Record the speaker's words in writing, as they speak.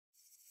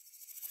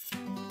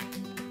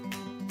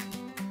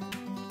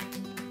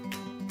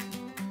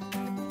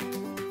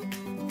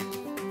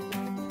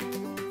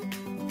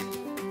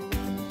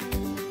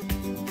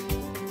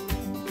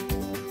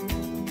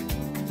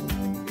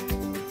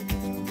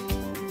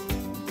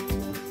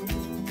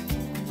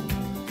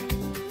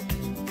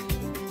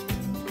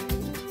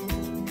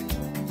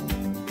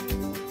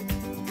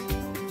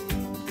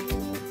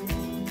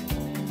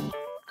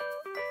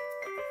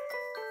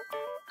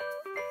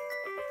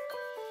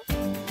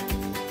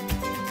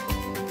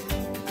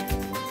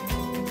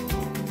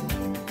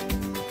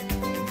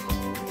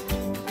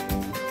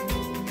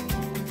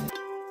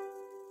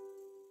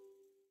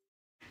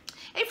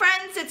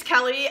friends, it's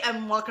Kelly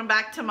and welcome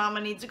back to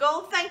Mama Needs a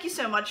Goal. Thank you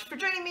so much for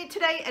joining me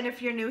today, and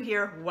if you're new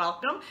here,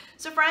 welcome.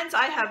 So friends,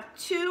 I have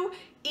two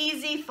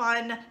easy,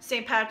 fun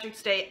St.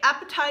 Patrick's Day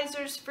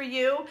appetizers for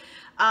you.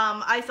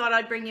 I thought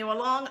I'd bring you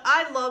along.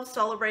 I love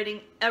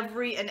celebrating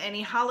every and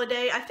any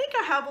holiday. I think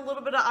I have a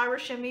little bit of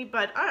Irish in me,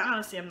 but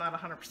honestly I'm not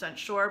 100%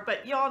 sure.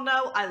 But y'all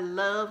know I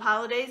love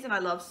holidays and I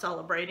love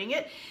celebrating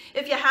it.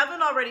 If you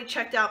haven't already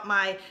checked out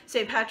my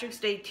St. Patrick's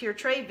Day tier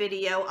tray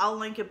video, I'll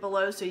link it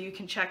below so you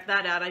can check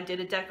that out. I did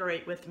a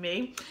decorate with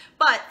me.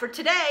 But for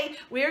today,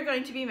 we are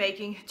going to be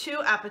making two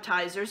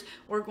appetizers.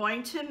 We're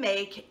going to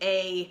make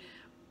a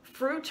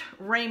fruit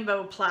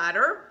rainbow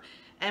platter,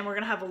 and we're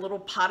gonna have a little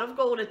pot of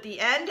gold at the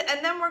end,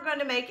 and then we're going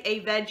to make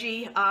a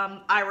veggie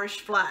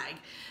Irish flag.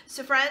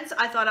 So friends,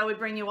 I thought I would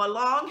bring you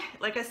along.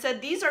 Like I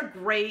said, these are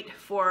great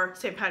for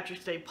St.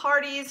 Patrick's Day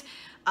parties.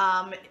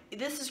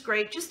 This is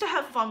great just to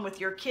have fun with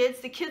your kids.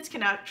 The kids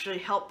can actually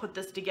help put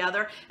this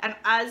together, and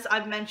as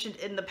I've mentioned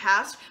in the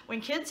past,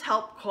 when kids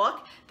help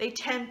cook, they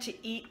tend to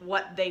eat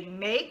what they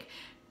make.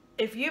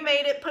 If you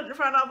made it, put it in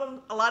front of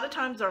them, a lot of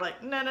times they're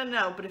like, no, no,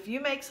 no. But if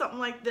you make something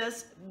like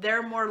this,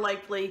 they're more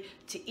likely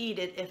to eat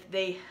it if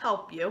they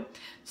help you.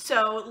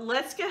 So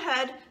let's go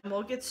ahead and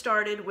we'll get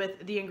started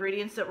with the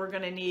ingredients that we're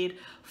going to need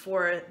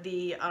for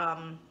the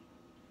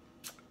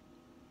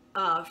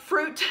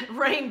fruit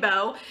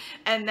rainbow.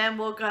 And then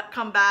we'll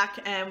come back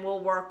and we'll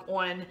work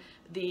on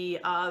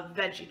the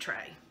veggie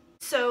tray.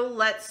 So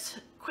let's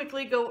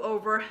quickly go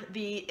over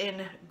the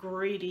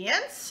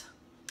ingredients.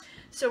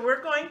 So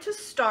we're going to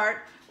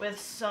start with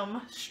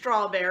some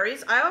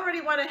strawberries. I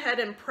already went ahead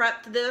and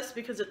prepped this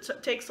because it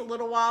takes a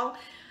little while.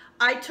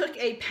 I took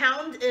 1.5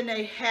 pounds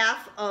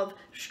of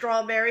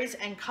strawberries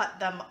and cut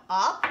them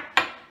up.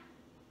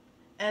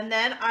 And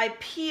then I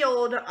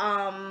peeled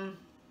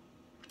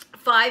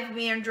 5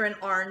 Mandarin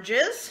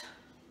oranges.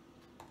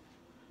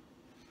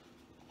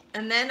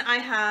 And then I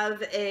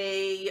have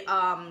a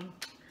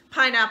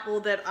pineapple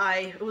that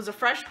it was a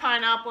fresh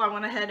pineapple. I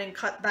went ahead and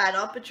cut that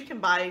up, but you can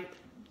buy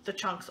the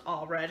chunks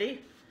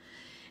already.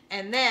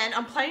 And then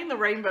I'm playing the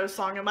rainbow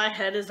song in my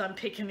head as I'm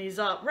picking these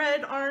up.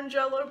 Red, orange,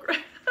 yellow,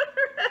 green,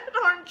 red,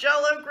 orange,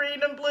 yellow,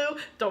 green, and blue.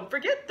 Don't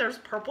forget, there's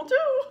purple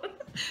too.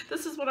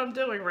 This is what I'm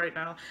doing right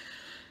now.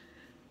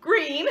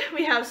 Green,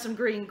 we have some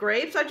green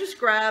grapes. I just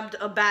grabbed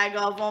a bag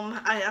of them.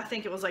 I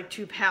think it was like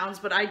 2 pounds,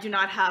 but I do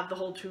not have the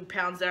whole 2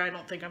 pounds there. I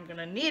don't think I'm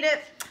gonna need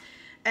it.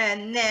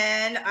 And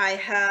then I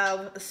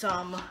have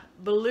some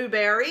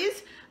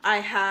blueberries. I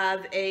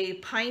have a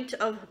pint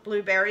of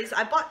blueberries.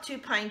 I bought 2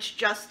 pints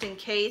just in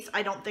case.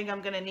 I don't think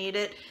I'm gonna need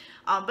it.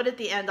 But at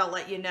the end, I'll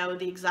let you know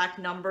the exact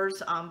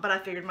numbers. But I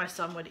figured my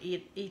son would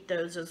eat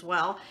those as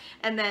well.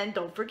 And then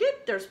don't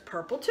forget, there's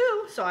purple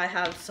too. So I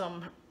have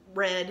some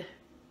red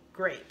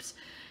grapes.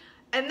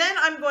 And then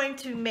I'm going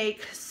to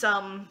make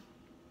some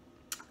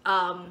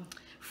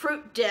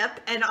fruit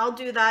dip, and I'll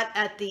do that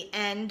at the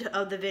end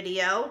of the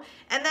video.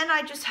 And then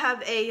I just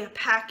have a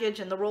package,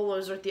 and the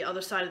Rolos are at the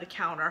other side of the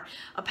counter,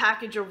 a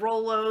package of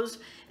Rolos,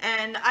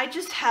 and I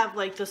just have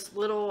like this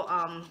little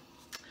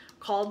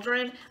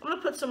cauldron. I'm gonna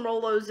put some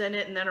Rolos in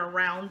it and then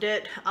around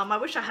it. I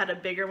wish I had a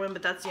bigger one,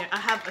 but that's I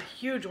have a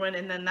huge one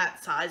and then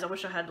that size. I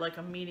wish I had like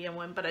a medium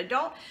one, but I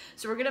don't.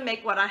 So we're gonna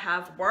make what I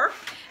have work.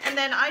 And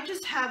then I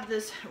just have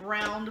this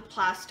round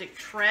plastic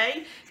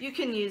tray. You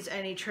can use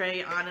any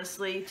tray,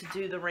 honestly, to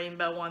do the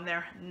rainbow on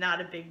there.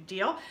 Not a big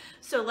deal.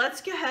 So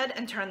let's go ahead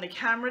and turn the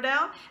camera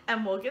down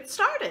and we'll get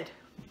started.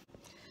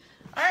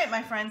 All right,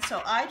 my friends,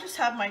 so I just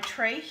have my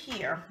tray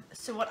here.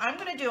 So what I'm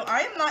gonna do,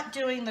 I am not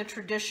doing the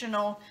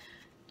traditional,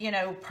 you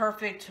know,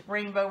 perfect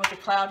rainbow with a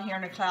cloud here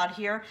and a cloud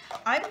here.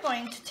 I'm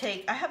going to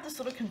take, I have this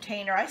little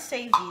container. I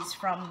save these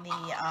from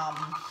the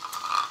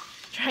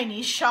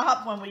Chinese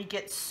shop when we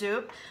get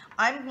soup.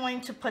 I'm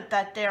going to put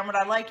that there, and what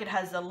I like, it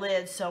has a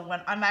lid, so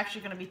when I'm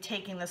actually going to be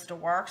taking this to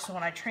work, so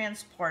when I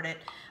transport it,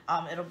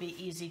 it'll be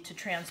easy to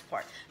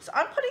transport. So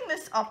I'm putting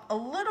this up a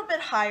little bit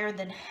higher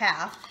than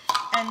half,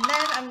 and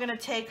then I'm going to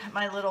take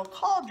my little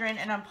cauldron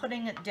and I'm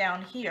putting it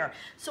down here.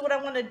 So what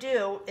I want to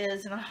do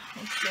is, and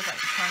let's see if I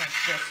can turn it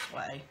this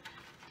way.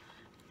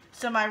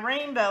 So my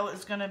rainbow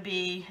is going to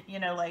be, you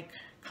know, like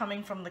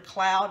coming from the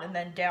cloud and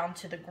then down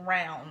to the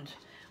ground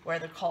where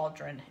the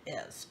cauldron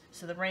is.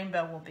 So the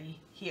rainbow will be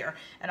here.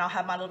 And I'll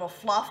have my little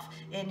fluff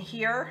in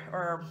here,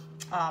 or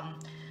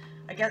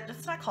I guess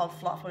it's not called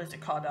fluff. What is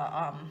it called?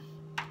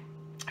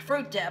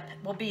 Fruit dip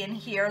will be in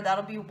here.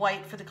 That'll be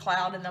white for the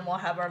cloud, and then we'll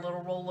have our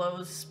little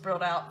Rolos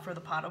spilled out for the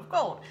pot of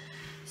gold.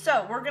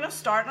 So we're gonna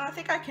start, and I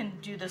think I can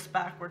do this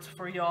backwards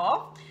for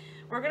y'all.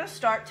 We're gonna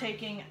start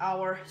taking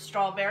our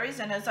strawberries,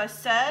 and as I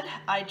said,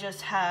 I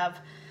just have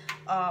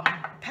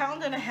 1.5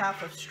 pounds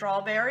of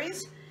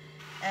strawberries,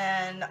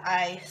 and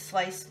I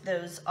sliced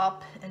those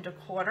up into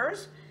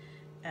quarters,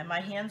 and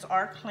my hands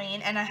are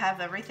clean, and I have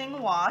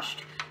everything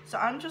washed. So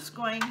I'm just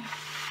going to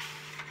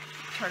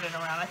turn it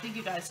around. I think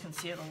you guys can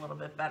see it a little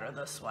bit better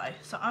this way.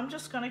 So I'm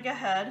just going to go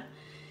ahead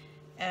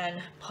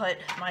and put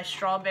my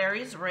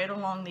strawberries right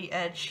along the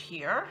edge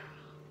here,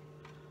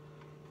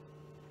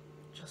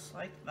 just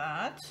like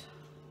that.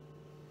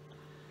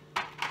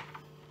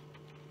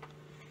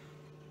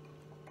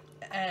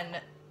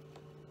 And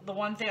the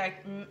one thing I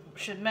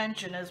should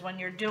mention is when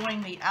you're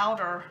doing the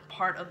outer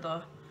part of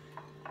the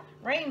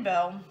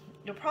rainbow,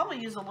 you'll probably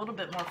use a little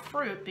bit more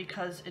fruit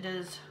because it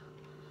is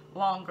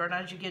longer, and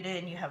as you get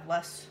in you have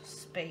less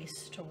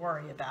space to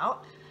worry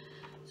about.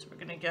 So we're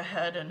going to go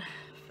ahead and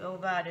fill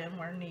that in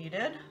where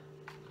needed.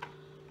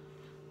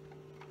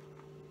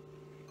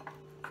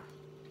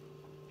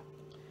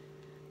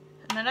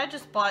 And then I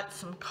just bought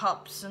some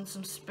cups and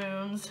some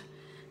spoons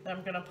that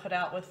I'm going to put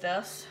out with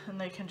this, and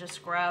they can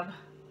just grab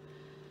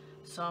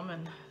some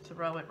and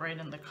throw it right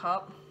in the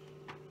cup.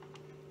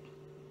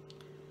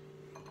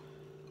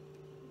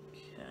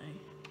 Okay,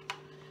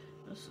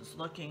 this is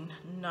looking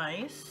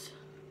nice.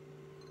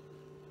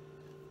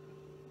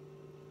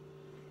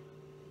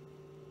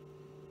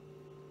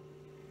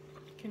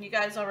 Can you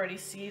guys already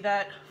see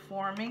that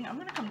forming? I'm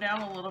going to come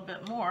down a little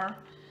bit more.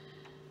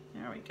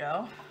 There we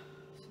go.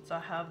 Since I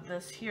have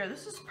this here,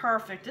 this is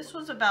perfect. This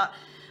was about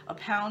 1.5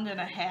 pounds.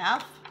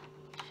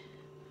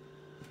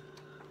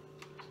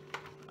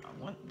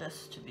 I want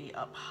this to be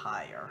up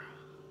higher,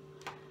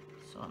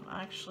 so I'm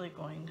actually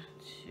going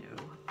to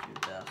do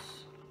this.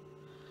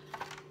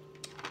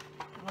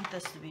 I want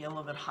this to be a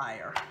little bit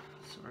higher,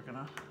 so we're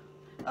gonna,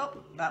 oh,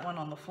 that one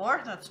on the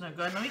floor, that's no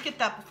good. Let me get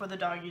that before the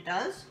doggy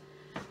does.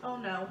 Oh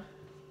no,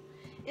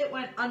 it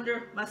went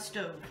under my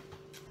stove.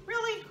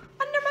 Really?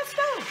 Under my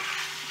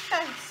stove.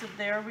 Okay, so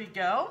there we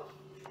go.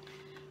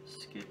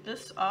 Scoot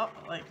this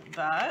up like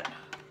that.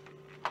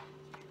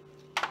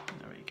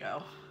 There we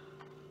go.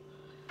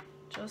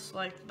 Just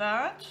like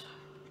that.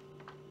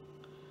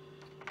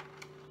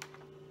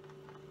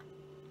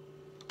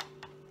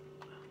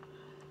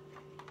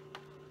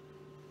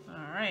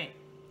 Alright.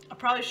 I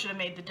probably should have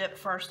made the dip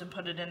first and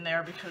put it in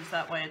there, because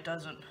that way it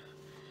doesn't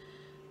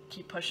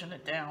keep pushing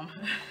it down.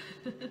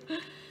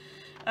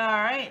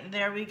 Alright,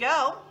 there we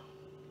go.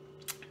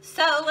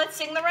 So let's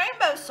sing the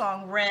rainbow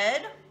song.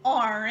 Red,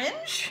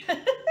 orange.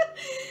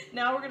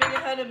 Now we're going to go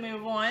ahead and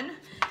move on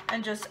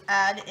and just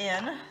add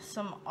in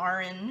some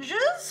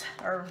oranges,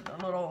 or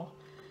little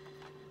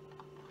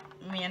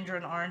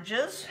Mandarin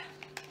oranges.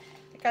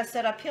 Like I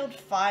said, I peeled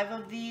 5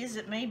 of these.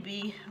 It may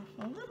be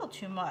a little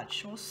too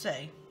much. We'll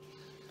see.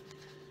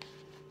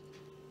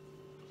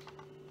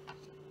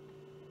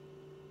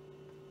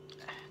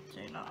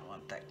 Do not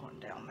want that going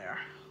down there.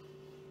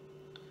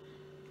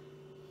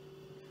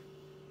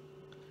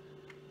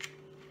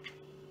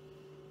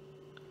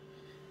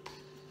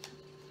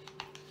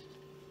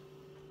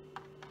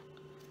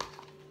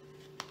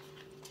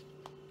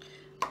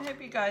 I hope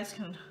you guys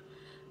can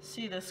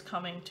see this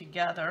coming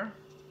together.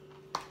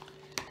 I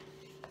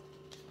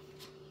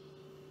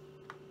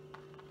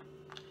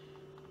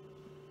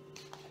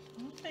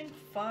think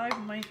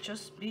 5 might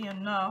just be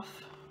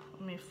enough.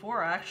 I mean,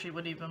 4 actually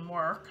would even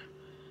work.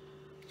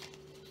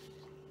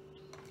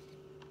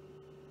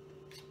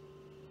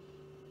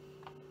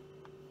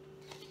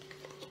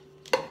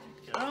 There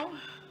we go.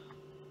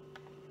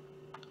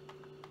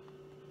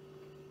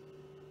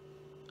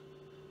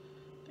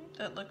 I think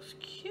that looks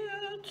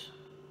cute.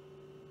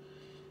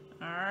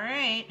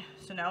 Alright,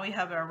 so now we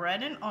have our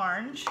red and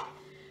orange,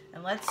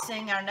 and let's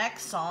sing our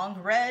next song,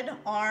 red,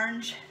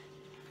 orange,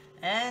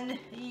 and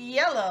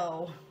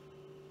yellow.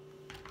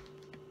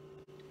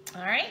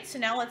 Alright, so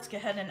now let's go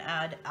ahead and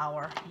add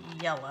our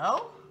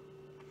yellow,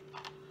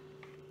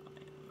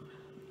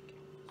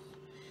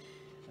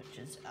 which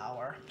is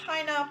our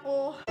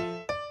pineapple.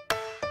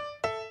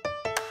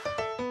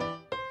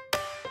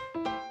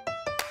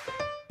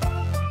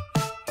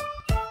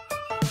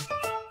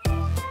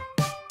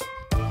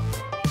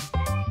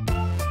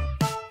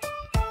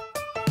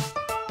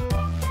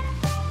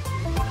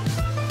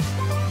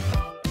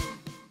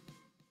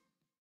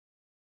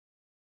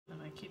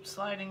 Keep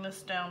sliding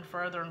this down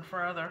further and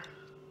further.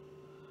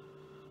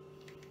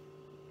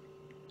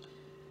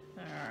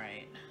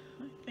 Alright,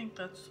 I think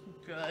that's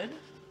good.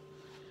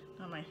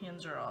 Now my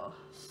hands are all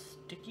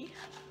sticky.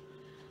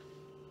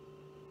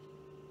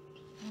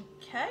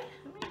 Okay,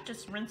 let me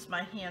just rinse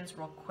my hands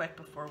real quick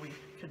before we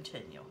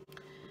continue.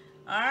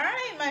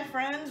 Alright, my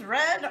friends,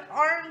 red,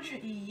 orange,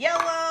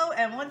 yellow,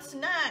 and what's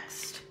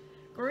next?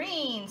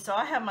 Green. So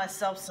I have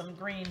myself some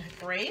green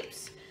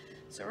grapes.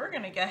 So we're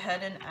going to go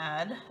ahead and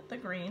add the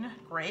green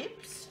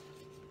grapes.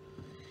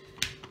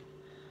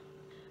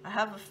 I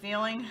have a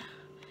feeling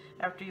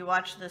after you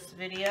watch this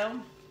video,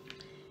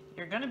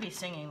 you're going to be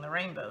singing the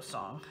rainbow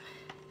song.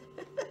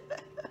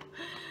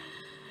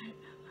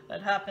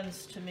 That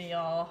happens to me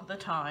all the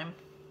time.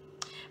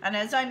 And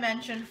as I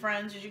mentioned,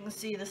 friends, as you can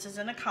see, this is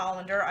in a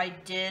colander. I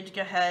did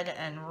go ahead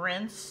and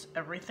rinse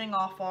everything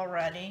off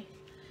already.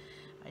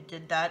 I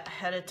did that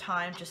ahead of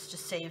time just to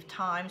save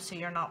time, so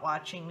you're not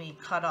watching me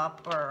cut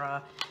up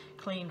or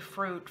clean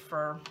fruit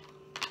for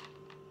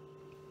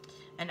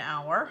an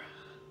hour.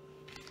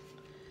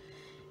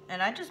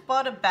 And I just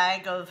bought a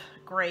bag of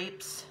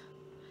grapes,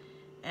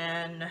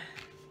 and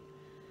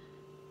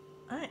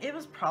it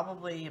was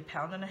probably 1.5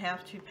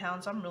 pounds, 2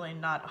 pounds. I'm really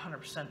not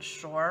 100%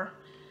 sure.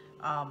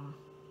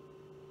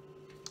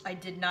 I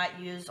did not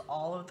use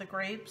all of the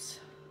grapes.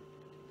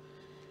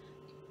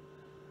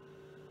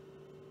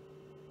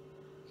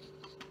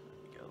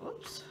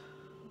 Oops.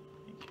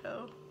 There you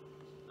go.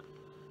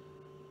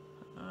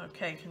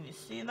 Okay, can you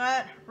see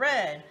that?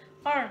 Red,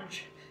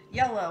 orange,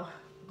 yellow,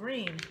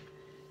 green,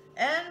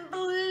 and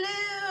blue.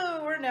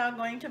 We're now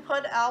going to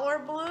put our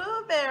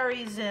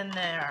blueberries in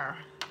there.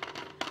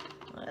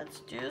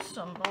 Let's do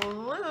some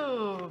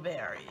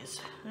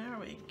blueberries. There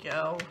we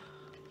go.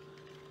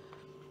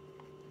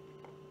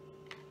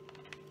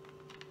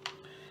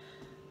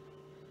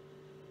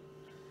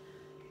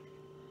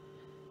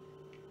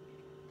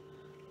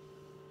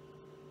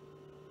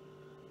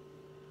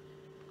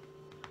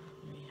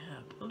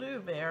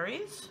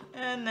 Blueberries,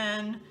 and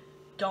then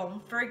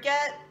don't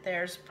forget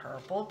there's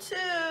purple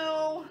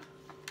too.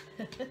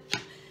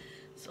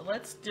 So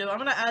let's do, I'm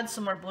gonna add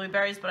some more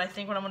blueberries, but I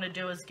think what I'm gonna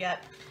do is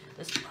get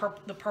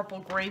the purple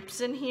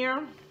grapes in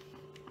here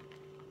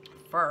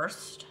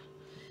first,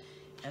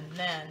 and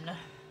then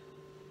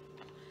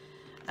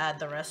add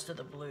the rest of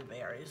the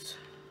blueberries.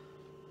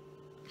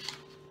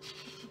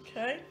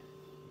 Okay.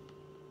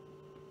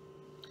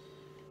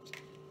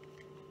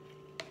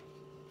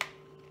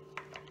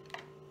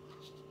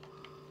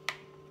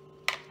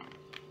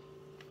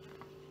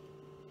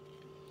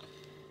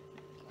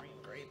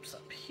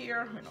 Up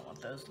here, we don't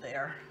want those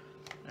there.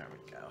 There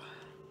we go.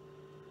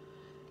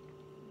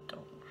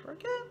 Don't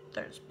forget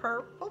there's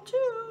purple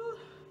too.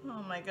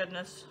 Oh my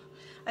goodness,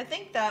 I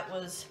think that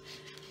was,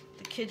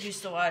 the kids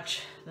used to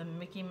watch the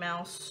Mickey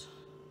Mouse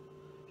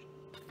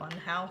Fun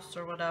House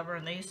or whatever,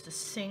 and they used to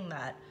sing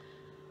that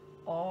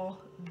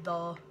all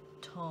the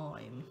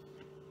time.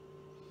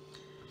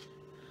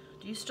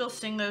 Do you still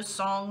sing those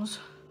songs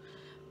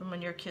from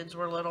when your kids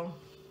were little?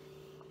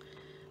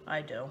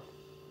 I do.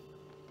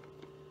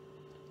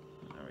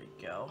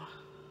 Go.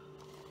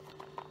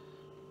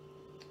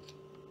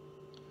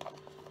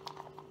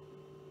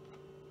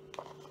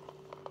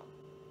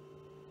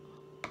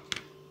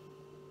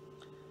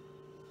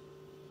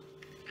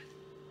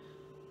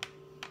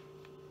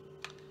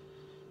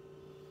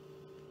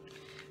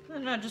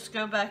 Then I'll just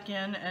go back in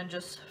and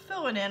just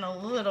fill it in a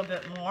little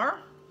bit more,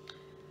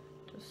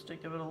 just to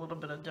give it a little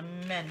bit of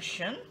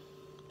dimension,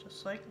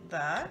 just like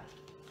that.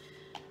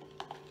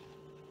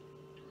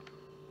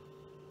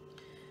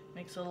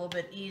 Makes it a little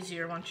bit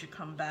easier once you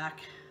come back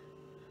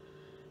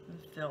and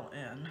fill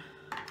in.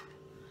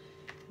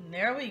 And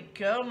there we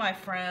go, my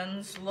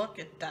friends. Look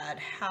at that.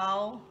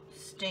 How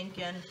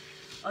stinking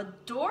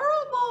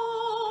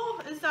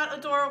adorable. Is that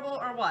adorable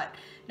or what?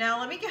 Now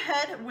let me go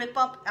ahead and whip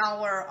up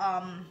our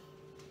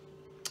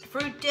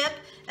fruit dip,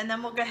 and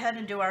then we'll go ahead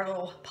and do our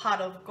little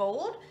pot of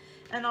gold,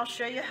 and I'll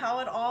show you how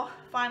it all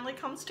finally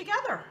comes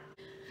together.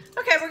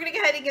 Okay, we're gonna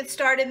go ahead and get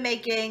started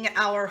making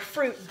our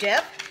fruit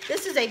dip.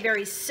 This is a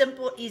very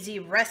simple, easy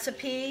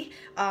recipe.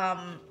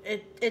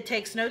 It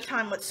takes no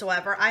time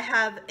whatsoever. I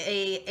have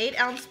a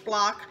 8-ounce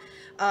block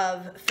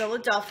of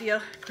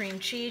Philadelphia cream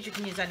cheese. You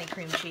can use any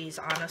cream cheese,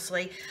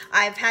 honestly.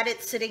 I've had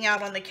it sitting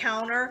out on the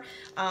counter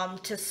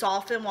to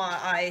soften while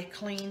I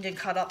cleaned and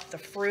cut up the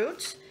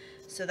fruit,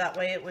 so that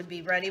way it would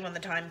be ready when the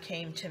time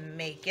came to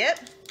make it.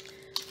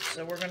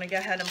 So we're gonna go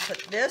ahead and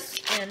put this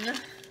in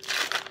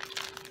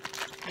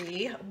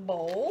the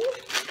bowl,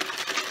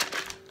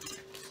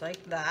 just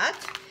like that.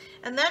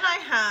 And then I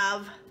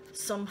have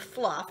some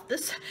fluff.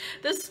 This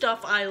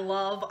stuff I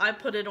love. I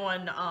put it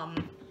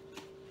on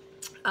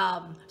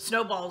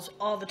snowballs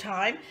all the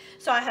time.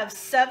 So I have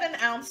 7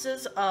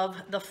 ounces of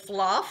the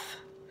fluff.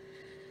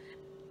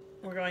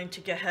 We're going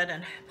to go ahead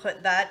and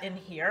put that in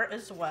here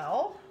as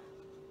well.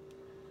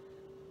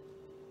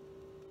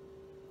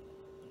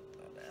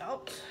 Put that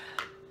out.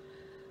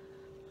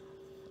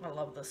 I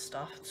love this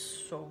stuff. It's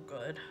so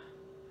good.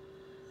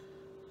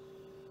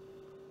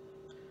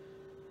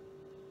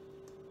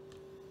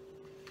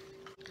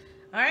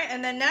 All right,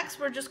 and then next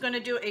we're just going to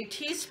do a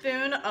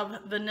teaspoon of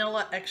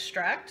vanilla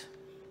extract.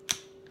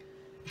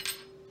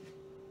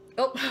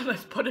 Oh,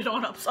 let's put it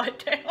on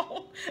upside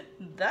down.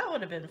 That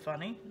would have been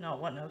funny. No,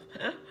 it wouldn't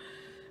have.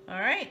 All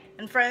right,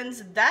 and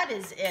friends, that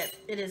is it.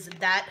 It is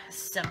that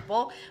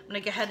simple. I'm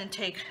going to go ahead and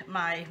take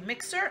my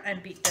mixer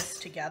and beat this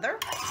together.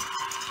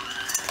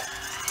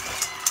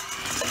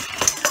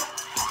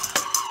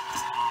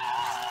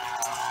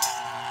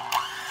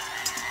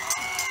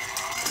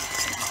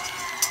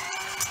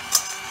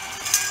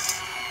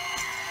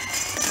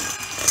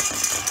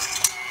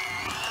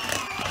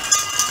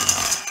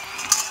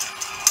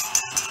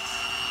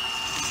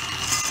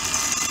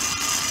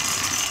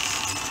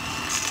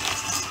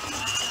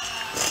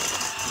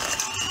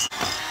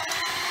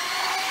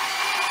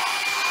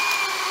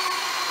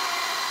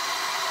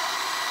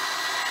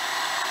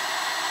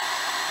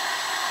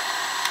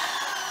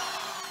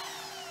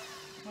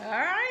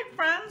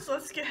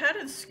 Let's go ahead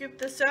and scoop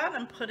this out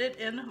and put it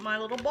in my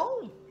little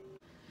bowl.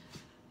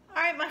 All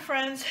right, my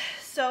friends,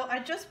 so I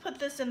just put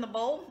this in the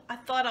bowl. I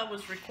thought I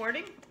was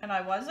recording, and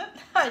I wasn't.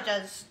 I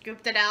just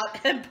scooped it out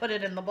and put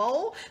it in the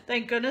bowl.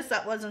 Thank goodness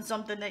that wasn't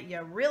something that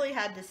you really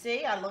had to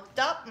see. I looked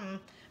up and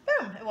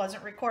boom, it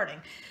wasn't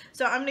recording.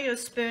 So I'm gonna go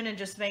spoon and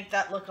just make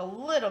that look a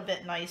little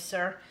bit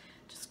nicer.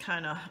 Just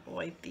kind of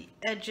wipe the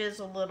edges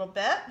a little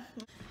bit.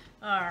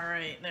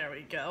 Alright, there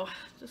we go.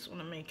 Just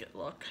want to make it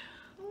look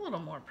a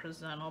little more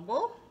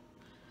presentable.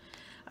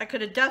 I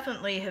could have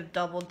definitely have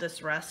doubled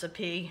this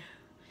recipe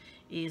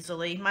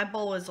easily. My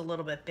bowl is a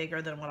little bit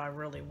bigger than what I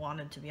really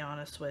wanted, to be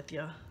honest with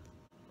you.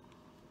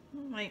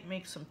 Might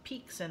make some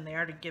peaks in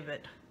there to give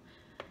it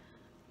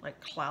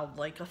like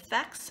cloud-like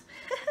effects.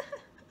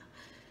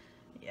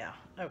 Yeah,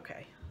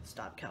 okay.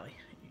 Stop, Kelly.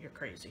 You're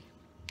crazy.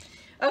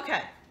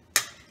 Okay,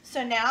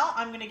 so now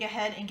I'm going to go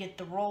ahead and get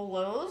the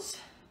Rolos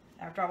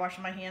after I wash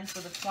my hands for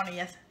the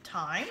 20th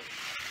time.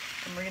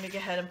 And we're going to go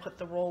ahead and put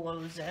the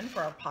Rolos in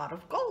for our pot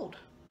of gold.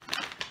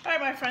 All right,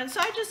 my friends,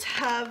 so I just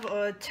have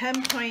a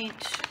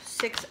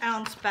 10.6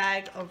 ounce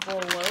bag of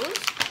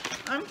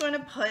Rolos. I'm going to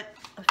put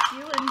a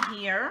few in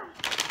here.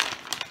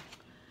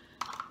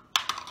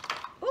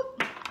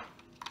 Oop.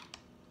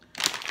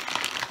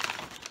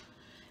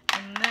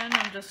 And then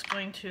I'm just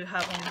going to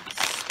have them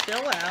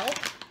spill out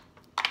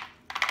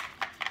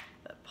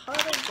the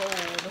pot of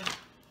gold.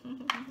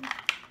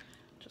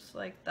 Just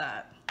like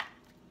that.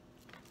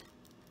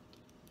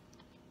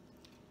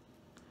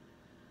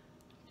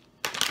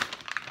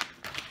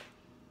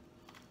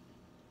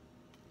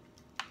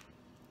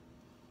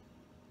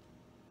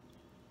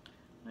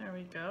 There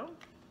we go.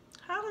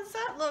 How does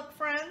that look,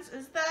 friends?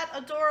 Is that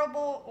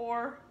adorable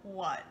or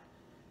what?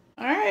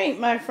 All right,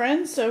 my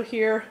friends, so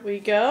here we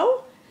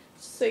go.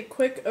 Just a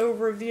quick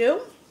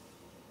overview.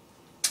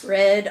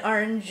 Red,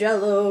 orange,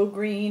 yellow,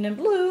 green, and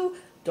blue.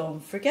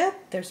 Don't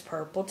forget, there's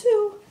purple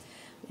too.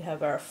 We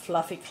have our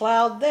fluffy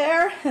cloud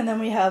there, and then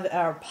we have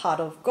our pot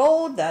of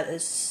gold that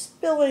is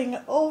spilling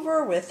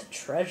over with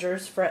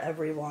treasures for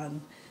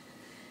everyone.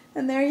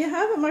 And there you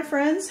have it, my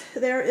friends.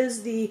 There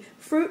is the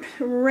fruit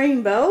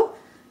rainbow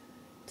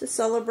to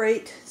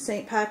celebrate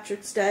St.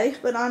 Patrick's Day.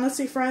 But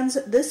honestly, friends,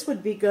 this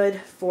would be good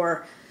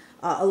for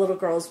a little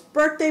girl's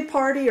birthday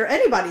party or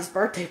anybody's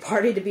birthday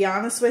party, to be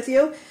honest with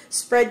you.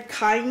 Spread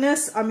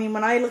kindness. I mean,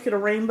 when I look at a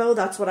rainbow,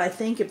 that's what I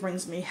think. It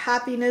brings me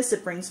happiness.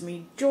 It brings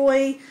me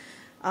joy.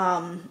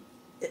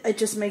 It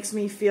just makes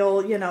me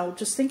feel, you know,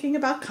 just thinking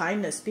about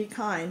kindness. Be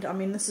kind. I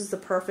mean, this is the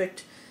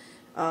perfect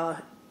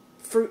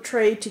fruit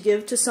tray to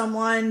give to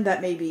someone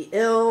that may be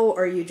ill,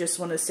 or you just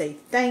want to say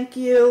thank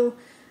you.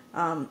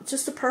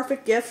 Just a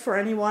perfect gift for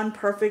anyone,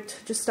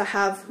 perfect just to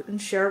have and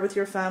share with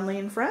your family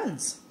and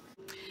friends.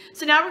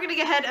 So now we're going to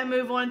go ahead and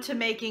move on to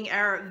making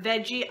our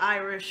veggie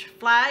Irish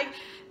flag.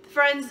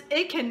 Friends,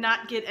 it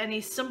cannot get any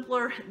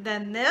simpler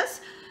than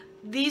this.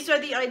 These are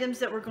the items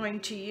that we're going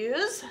to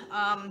use.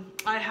 I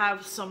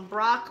have some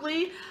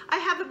broccoli. I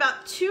have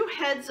about 2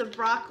 heads of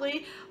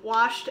broccoli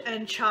washed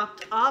and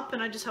chopped up,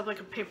 and I just have like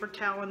a paper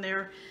towel in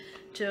there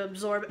to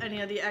absorb any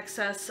of the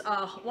excess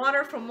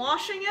water from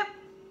washing it.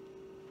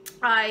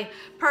 I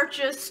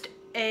purchased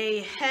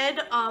a head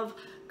of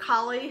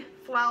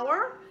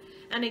cauliflower,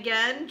 and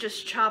again,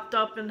 just chopped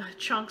up in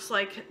chunks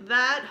like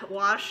that,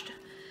 washed.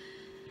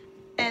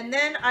 And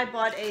then I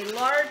bought a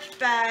large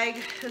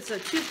bag, it's a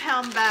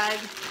 2-pound bag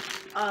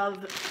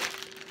of,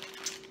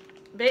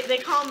 they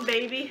call them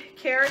baby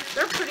carrots.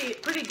 They're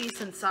pretty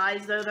decent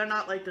size though. They're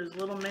not like those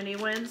little mini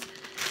ones.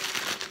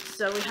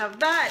 So we have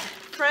that.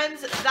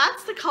 Friends,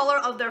 that's the color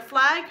of their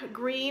flag,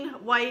 green,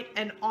 white,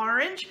 and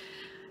orange.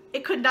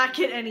 It could not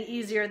get any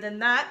easier than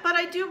that, but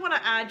I do want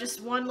to add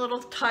just one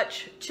little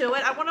touch to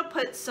it. I want to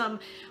put some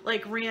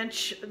like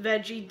ranch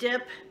veggie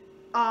dip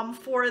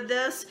for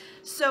this.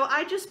 So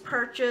I just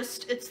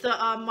purchased, it's the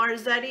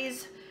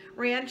Marzetti's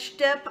ranch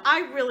dip.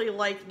 I really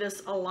like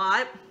this a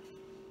lot,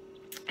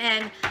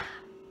 and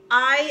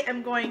I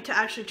am going to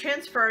actually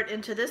transfer it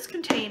into this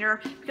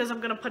container because I'm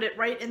going to put it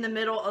right in the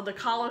middle of the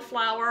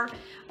cauliflower,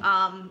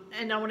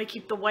 and I want to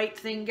keep the white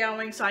thing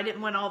going, so I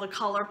didn't want all the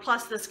color.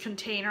 Plus this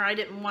container, I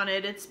didn't want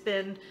it, it's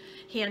been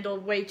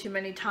handled way too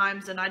many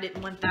times, and I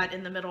didn't want that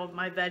in the middle of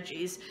my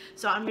veggies.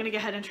 So I'm going to go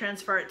ahead and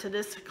transfer it to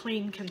this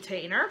clean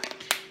container.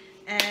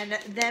 And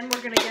then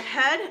we're going to go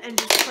ahead and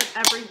just put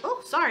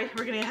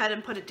we're going to go ahead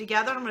and put it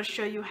together. I'm going to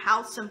show you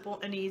how simple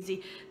and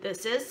easy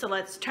this is. So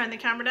let's turn the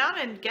camera down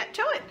and get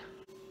to it.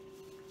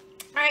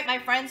 All right, my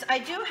friends, I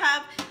do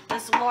have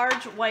this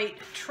large white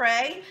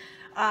tray.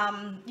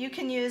 You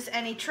can use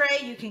any tray.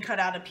 You can cut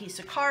out a piece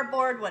of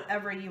cardboard,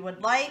 whatever you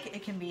would like.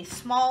 It can be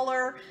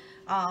smaller.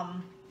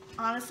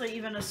 Honestly,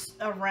 even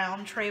a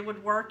round tray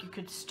would work. You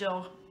could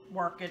still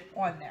work it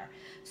on there.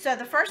 So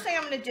the first thing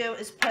I'm going to do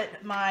is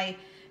put my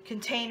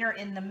container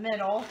in the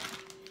middle,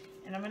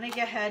 and I'm going to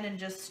go ahead and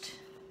just,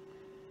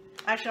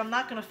 actually I'm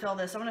not going to fill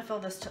this, I'm going to fill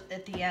this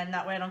at the end,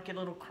 that way I don't get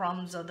little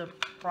crumbs of the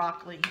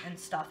broccoli and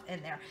stuff in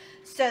there.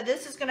 So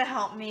this is going to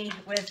help me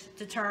with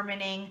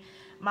determining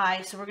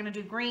so we're going to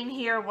do green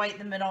here, white in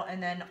the middle,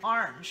 and then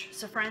orange.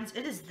 So friends,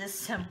 it is this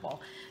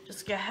simple.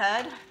 Just go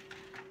ahead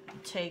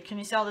and can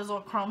you see all those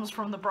little crumbs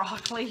from the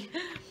broccoli?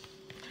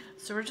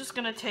 So we're just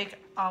going to take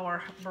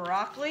our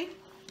broccoli,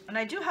 and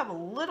I do have a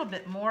little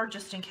bit more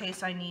just in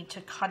case I need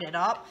to cut it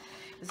up,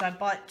 because I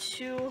bought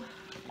let me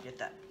get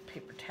that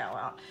paper towel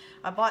out.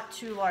 I bought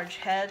 2 large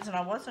heads, and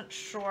I wasn't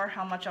sure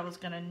how much I was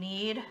going to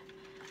need,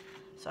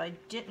 so I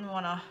didn't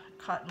want to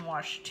cut and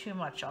wash too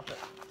much of it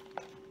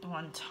at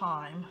one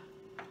time.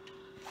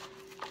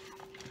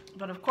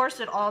 But of course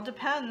it all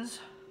depends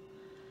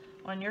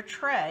on your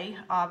tray,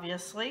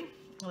 obviously,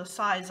 the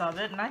size of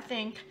it. And I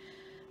think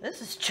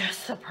this is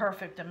just the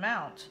perfect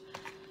amount.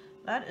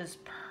 That is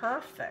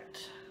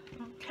perfect.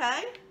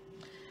 Okay.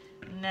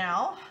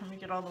 Now, let me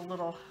get all the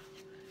little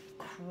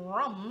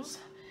crumbs.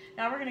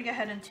 Now we're going to go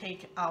ahead and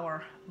take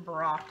our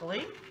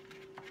broccoli,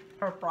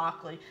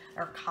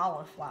 or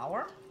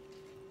cauliflower.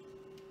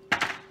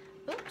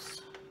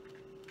 Oops.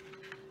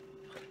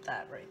 Put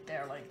that right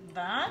there like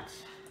that.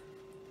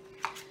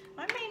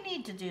 I may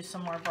need to do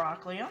some more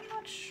broccoli. I'm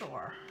not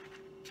sure.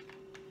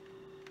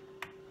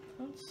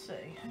 Let's see.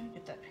 Let me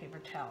get that paper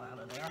towel out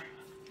of there.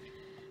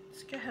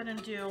 Let's go ahead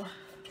and do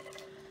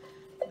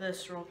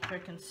this real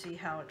quick and see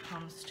how it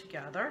comes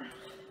together.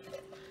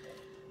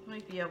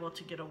 Might be able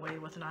to get away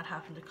with not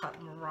having to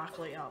cut my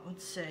broccoli out.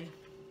 Let's see.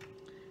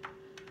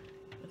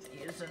 With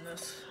using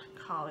this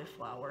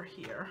cauliflower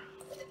here.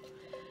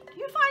 Do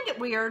you find it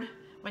weird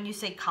when you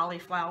say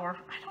cauliflower?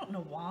 I don't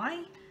know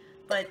why,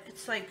 but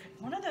it's like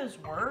one of those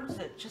words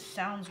that just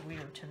sounds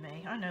weird to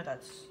me. I know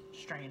that's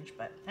strange,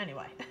 but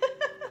anyway.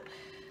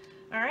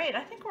 All right,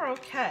 I think we're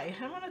okay.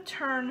 I'm going to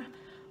turn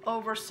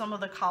over some of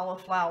the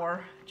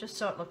cauliflower just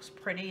so it looks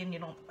pretty and you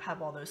don't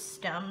have all those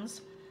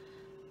stems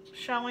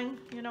showing,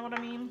 you know what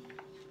I mean?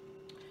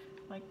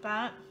 Like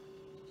that.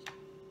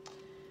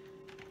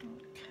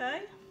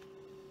 Okay.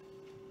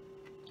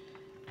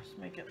 Just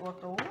make it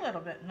look a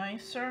little bit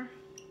nicer.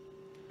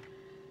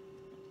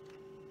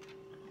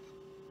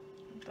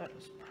 That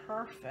is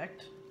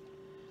perfect.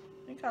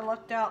 I think I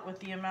lucked out with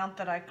the amount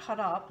that I cut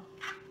up,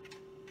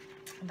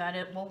 that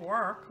it will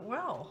work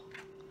well.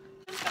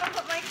 I'm just gonna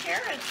put my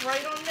carrots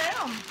right on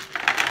down.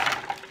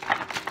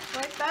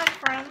 Like that,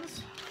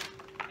 friends.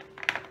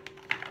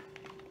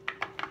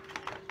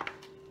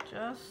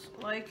 Just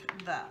like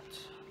that.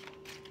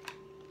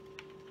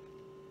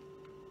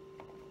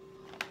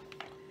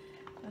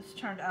 This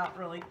turned out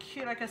really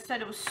cute. Like I said,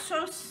 it was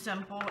so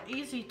simple,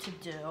 easy to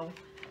do.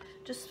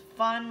 Just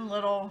fun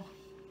little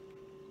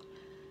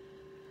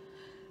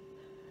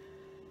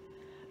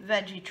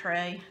veggie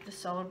tray to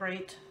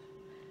celebrate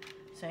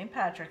St.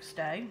 Patrick's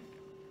Day.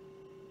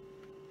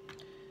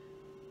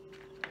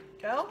 There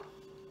we go.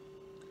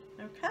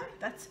 Okay,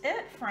 that's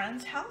it,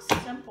 friends. How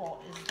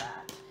simple is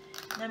that?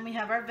 And then we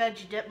have our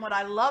veggie dip. And what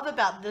I love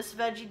about this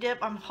veggie dip,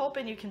 I'm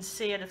hoping you can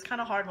see it. It's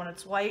kind of hard when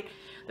it's white.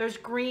 There's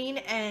green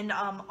and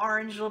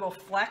orange little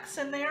flecks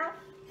in there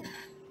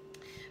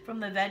from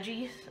the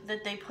veggies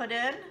that they put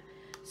in.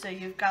 So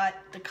you've got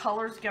the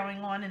colors going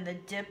on in the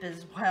dip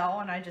as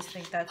well, and I just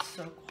think that's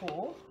so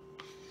cool.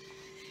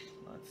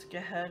 Let's go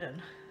ahead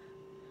and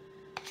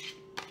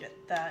get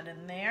that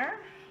in there.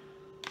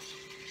 There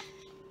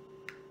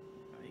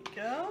we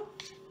go,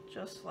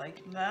 just like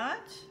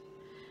that.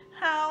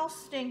 How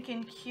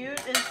stinking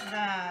cute is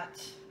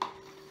that?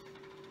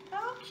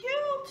 How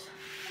cute!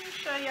 Let me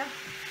show you.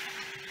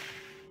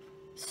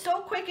 So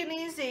quick and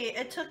easy.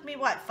 It took me,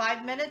 what,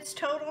 5 minutes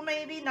total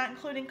maybe, not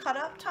including cut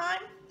up time?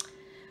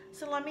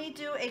 So let me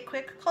do a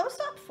quick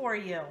close-up for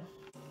you.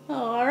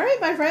 All right,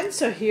 my friends,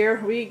 so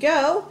here we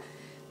go.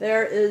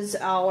 There is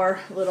our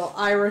little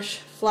Irish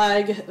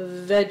flag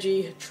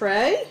veggie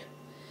tray.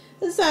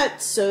 Is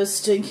that so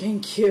stinking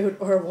cute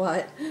or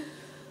what?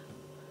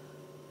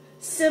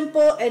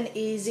 Simple and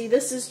easy.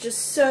 This is just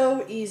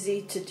so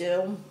easy to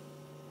do.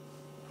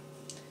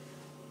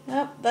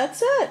 Yep,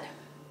 that's it.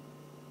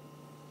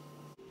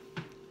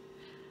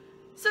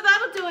 So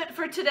that'll do it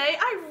for today.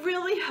 I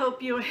really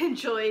hope you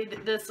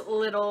enjoyed this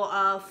little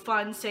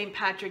fun St.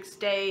 Patrick's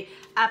Day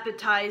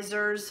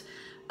appetizers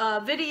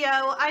video.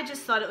 I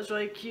just thought it was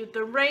really cute.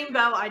 The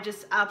rainbow, I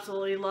just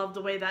absolutely love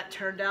the way that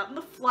turned out. And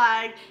the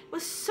flag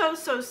was so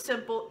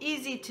simple,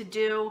 easy to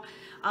do.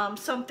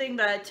 Something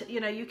that,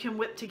 you know, you can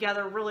whip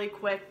together really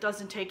quick,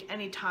 doesn't take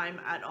any time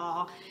at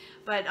all.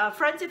 But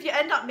friends, if you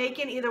end up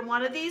making either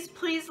one of these,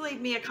 please leave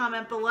me a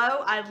comment below.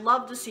 I'd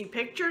love to see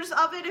pictures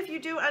of it if you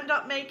do end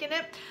up making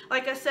it.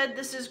 Like I said,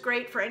 this is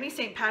great for any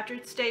St.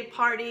 Patrick's Day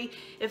party.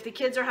 If the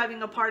kids are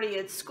having a party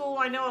at school,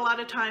 I know a lot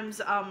of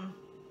times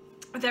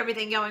with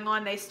everything going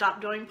on, they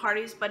stop doing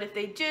parties, but if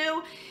they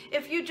do,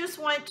 if you just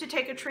want to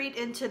take a treat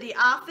into the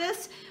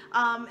office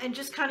and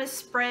just kind of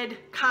spread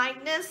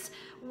kindness,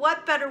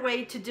 what better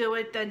way to do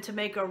it than to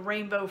make a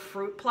rainbow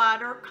fruit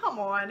platter? Come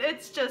on,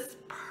 it's just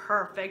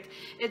perfect.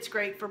 It's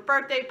great for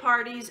birthday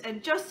parties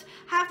and just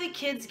have the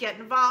kids get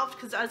involved,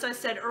 because as I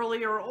said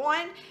earlier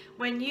on,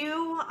 when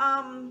you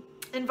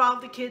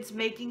involve the kids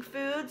making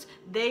foods,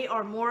 they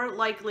are more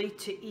likely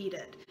to eat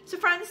it. So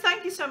friends,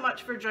 thank you so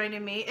much for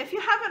joining me. If you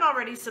haven't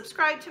already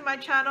subscribed to my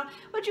channel,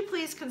 would you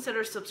please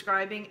consider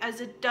subscribing, as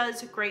it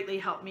does greatly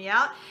help me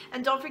out.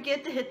 And don't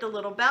forget to hit the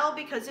little bell,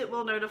 because it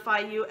will notify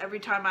you every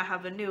time I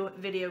have a new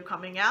video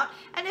coming out.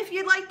 And if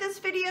you like this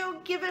video,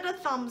 give it a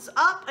thumbs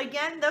up.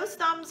 Again, those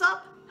thumbs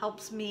up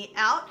helps me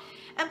out.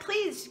 And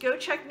please go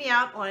check me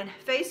out on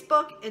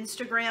Facebook,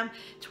 Instagram,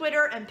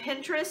 Twitter, and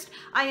Pinterest.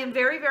 I am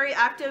very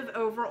active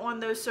over on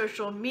those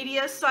social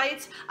media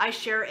sites. I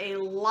share a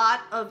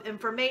lot of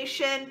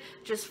information,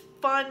 just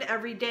fun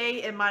every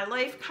day in my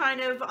life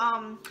kind of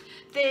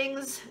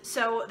things.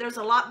 So there's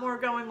a lot more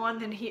going on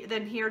than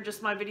here,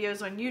 just my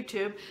videos on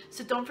YouTube.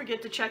 So don't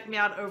forget to check me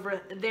out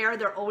over there.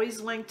 They're always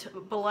linked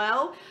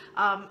below,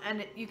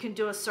 and you can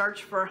do a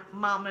search for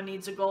Mama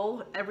Needs a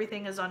Goal.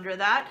 Everything is under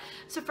that.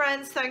 So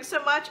friends, thanks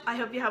so much. I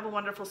hope you have a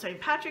wonderful St.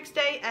 Patrick's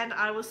Day, and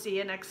I will see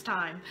you next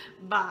time.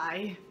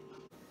 Bye.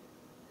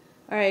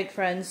 Alright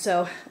friends,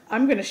 so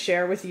I'm going to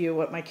share with you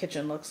what my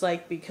kitchen looks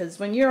like, because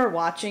when you're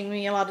watching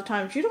me a lot of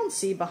times you don't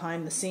see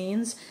behind the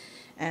scenes,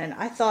 and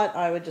I thought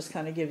I would just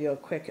kind of give you a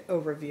quick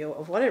overview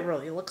of what it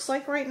really looks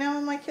like right now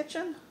in my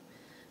kitchen.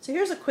 So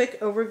here's a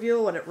quick overview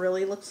of what it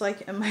really looks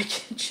like in my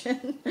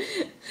kitchen.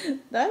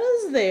 That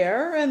is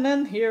there, and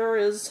then here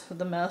is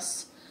the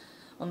mess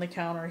on the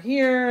counter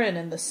here and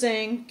in the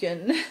sink,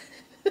 and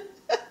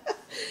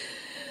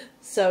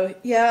so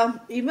yeah,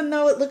 even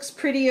though it looks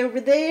pretty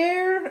over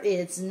there,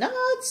 it's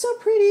not so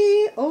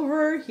pretty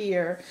over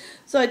here.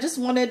 So I just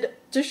wanted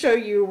to show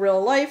you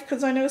real life,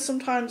 because I know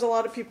sometimes a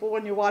lot of people,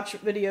 when you watch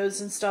videos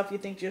and stuff, you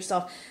think to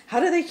yourself, how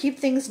do they keep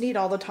things neat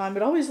all the time?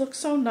 It always looks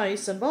so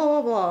nice and blah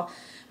blah blah.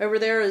 Over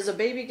there is a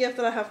baby gift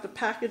that I have to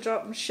package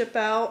up and ship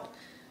out.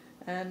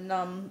 And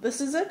this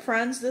is it,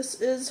 friends.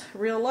 This is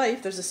real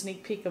life. There's a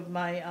sneak peek of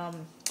my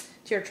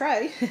tier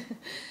tray.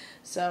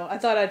 So I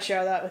thought I'd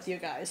share that with you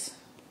guys.